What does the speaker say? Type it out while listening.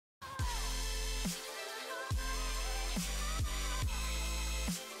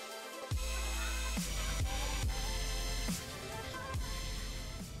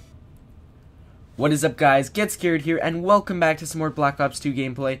What is up, guys? Get Scared here, and welcome back to some more Black Ops 2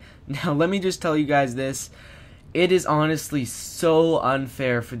 gameplay. Now, let me just tell you guys this. It is honestly so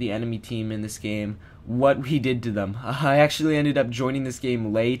unfair for the enemy team in this game, what we did to them. I actually ended up joining this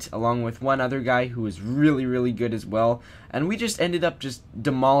game late, along with one other guy who was really good as well, and we just ended up just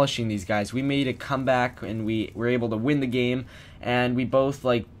demolishing these guys. We made a comeback, and we were able to win the game, and we both,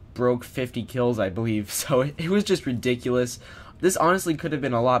 broke 50 kills, I believe, so it was just ridiculous. This honestly could have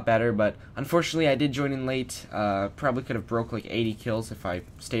been a lot better, but unfortunately I did join in late. Probably could have broke 80 kills if I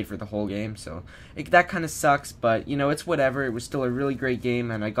stayed for the whole game, so that kind of sucks, but you know, it's whatever. It was still a really great game,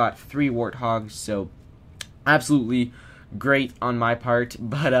 and I got 3 Warthogs, so absolutely great on my part.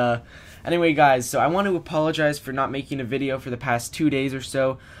 But anyway, guys, so I want to apologize for not making a video for the past 2 days or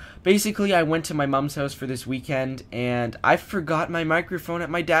so. Basically, I went to my mom's house for this weekend, and I forgot my microphone at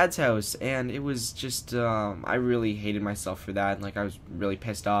my dad's house, and it was just, I really hated myself for that, and, I was really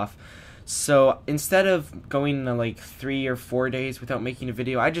pissed off. So, instead of going 3 or 4 days without making a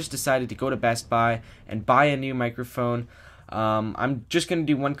video, I just decided to go to Best Buy and buy a new microphone. I'm just going to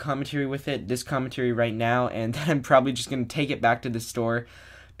do one commentary with it, this commentary right now, and then I'm probably just going to take it back to the store,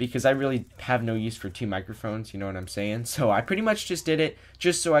 because I really have no use for 2 microphones, you know what I'm saying? So I pretty much just did it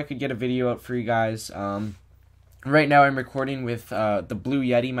just so I could get a video out for you guys. Right now I'm recording with the Blue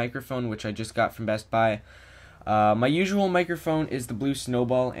Yeti microphone, which I just got from Best Buy. My usual microphone is the Blue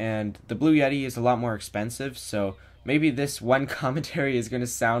Snowball, and the Blue Yeti is a lot more expensive, so maybe this one commentary is going to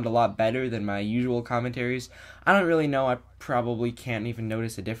sound a lot better than my usual commentaries. I don't really know. I probably can't even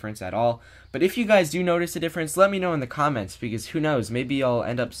notice a difference at all. But if you guys do notice a difference, let me know in the comments, because who knows, maybe I'll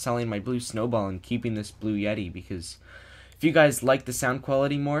end up selling my Blue Snowball and keeping this Blue Yeti, because if you guys like the sound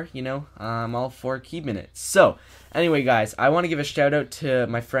quality more, you know, I'm all for keeping it. So, anyway, guys, I want to give a shout out to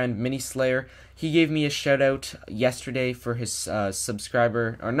my friend Mini Slayer. He gave me a shout out yesterday for his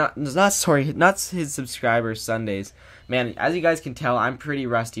subscriber, or not his subscriber Sundays. Man, as you guys can tell, I'm pretty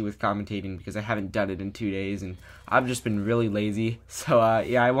rusty with commentating because I haven't done it in 2 days, and I've just been really lazy. So,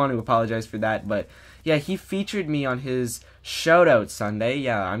 yeah, I want to apologize for that. But, yeah, he featured me on his shout out Sunday.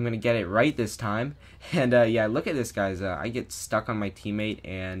 Yeah, I'm going to get it right this time. And, yeah, look at this, guys. I get stuck on my teammate,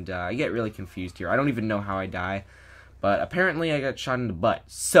 and I get really confused here. I don't even know how I die. But apparently I got shot in the butt.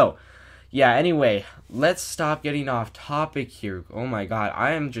 So, yeah, anyway, let's stop getting off topic here. Oh my god,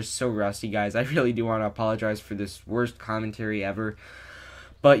 I am just so rusty, guys. I really do want to apologize for this worst commentary ever.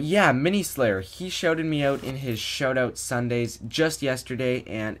 But yeah, Mini Slayer, he shouted me out in his Shoutout Sundays just yesterday,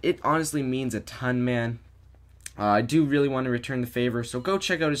 and it honestly means a ton, man. I do really want to return the favor, so go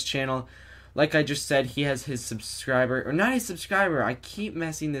check out his channel. Like I just said, he has his subscriber, or not his subscriber, I keep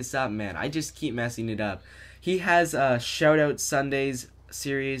messing this up, man. I just keep messing it up. He has a Shoutout Sundays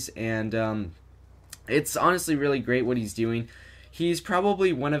series, and it's honestly really great what he's doing. He's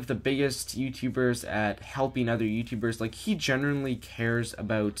probably one of the biggest YouTubers at helping other YouTubers. He genuinely cares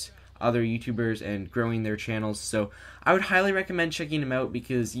about other YouTubers and growing their channels, so I would highly recommend checking him out,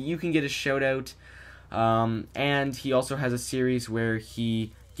 because you can get a shout out, and he also has a series where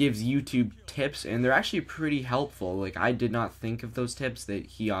he gives YouTube tips, and they're actually pretty helpful. I did not think of those tips that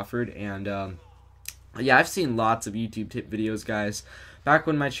he offered, and yeah, I've seen lots of YouTube tip videos, guys. Back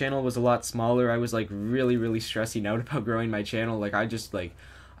when my channel was a lot smaller, I was really stressing out about growing my channel.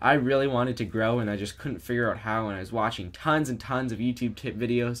 I really wanted to grow, and I just couldn't figure out how, and I was watching tons and tons of YouTube tip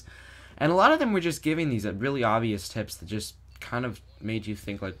videos, and a lot of them were just giving these really obvious tips that just kind of made you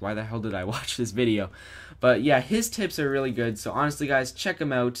think, why the hell did I watch this video? But yeah, his tips are really good, so honestly, guys, check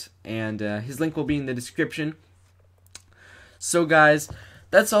him out, and his link will be in the description. So, guys,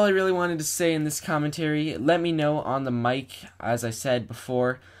 that's all I really wanted to say in this commentary. Let me know on the mic, as I said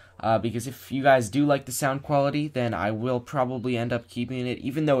before, because if you guys do like the sound quality, then I will probably end up keeping it,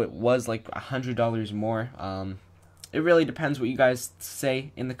 even though it was $100 more. It really depends what you guys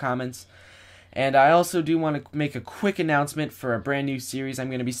say in the comments. And I also do want to make a quick announcement for a brand new series I'm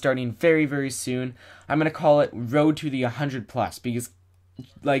going to be starting very soon. I'm going to call it Road to the 100+, because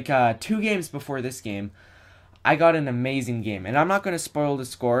 2 games before this game, I got an amazing game, and I'm not going to spoil the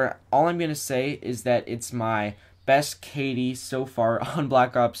score. All I'm going to say is that it's my best KD so far on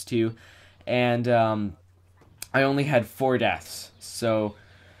Black Ops 2, and I only had 4 deaths, so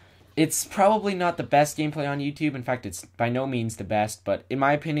it's probably not the best gameplay on YouTube. In fact, it's by no means the best, but in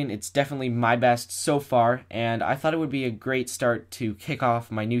my opinion, it's definitely my best so far, and I thought it would be a great start to kick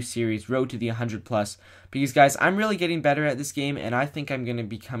off my new series, Road to the 100+, because, guys, I'm really getting better at this game, and I think I'm going to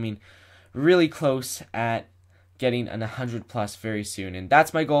be coming really close at getting an 100+ very soon, and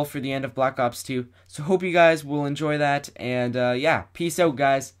that's my goal for the end of Black Ops 2, so hope you guys will enjoy that, and yeah, peace out,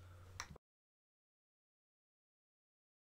 guys.